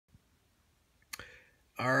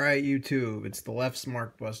All right, YouTube, it's the Left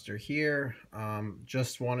SmarkBuster here.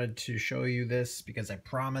 Just wanted to show you this because I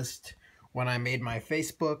promised when I made my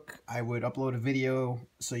Facebook I would upload a video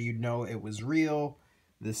so you'd know it was real.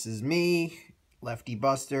 This is me, Lefty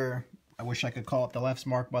Buster. I wish I could call it the Left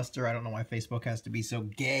SmarkBuster. I don't know why Facebook has to be so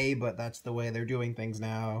gay, but that's the way they're doing things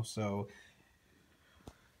now. So,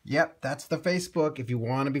 yep, that's the Facebook. If you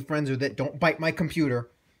want to be friends with it, don't bite my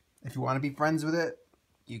computer. If you want to be friends with it,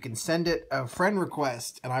 you can send it a friend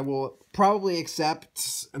request, and I will probably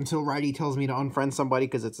accept until Righty tells me to unfriend somebody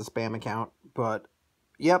because it's a spam account. But,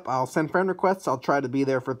 yep, I'll send friend requests. I'll try to be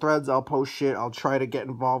there for threads. I'll post shit. I'll try to get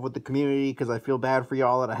involved with the community because I feel bad for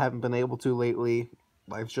y'all that I haven't been able to lately.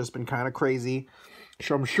 Life's just been kind of crazy.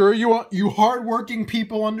 So I'm sure you hardworking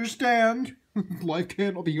people understand. Life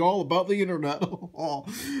can't be all about the internet.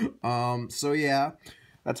 So, yeah,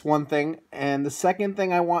 that's one thing. And the second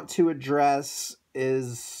thing I want to address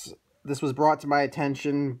is this was brought to my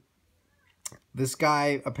attention. This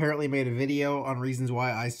guy apparently made a video on reasons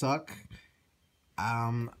why I suck.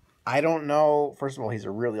 I don't know. First of all, he's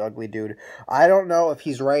a really ugly dude. I don't know if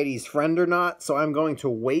he's Righty's friend or not, so I'm going to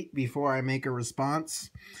wait before I make a response.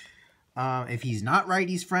 If he's not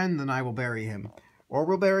Righty's friend, then I will bury him. Or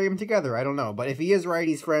we'll bury him together. I don't know. But if he is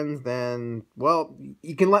Righty's friend, then, well,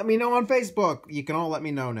 you can let me know on Facebook. You can all let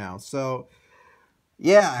me know now. So,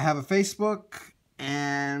 yeah, I have a Facebook.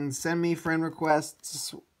 And send me friend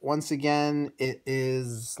requests. Once again, it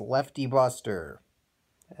is Lefty Buster.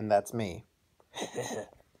 And that's me.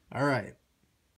 All right.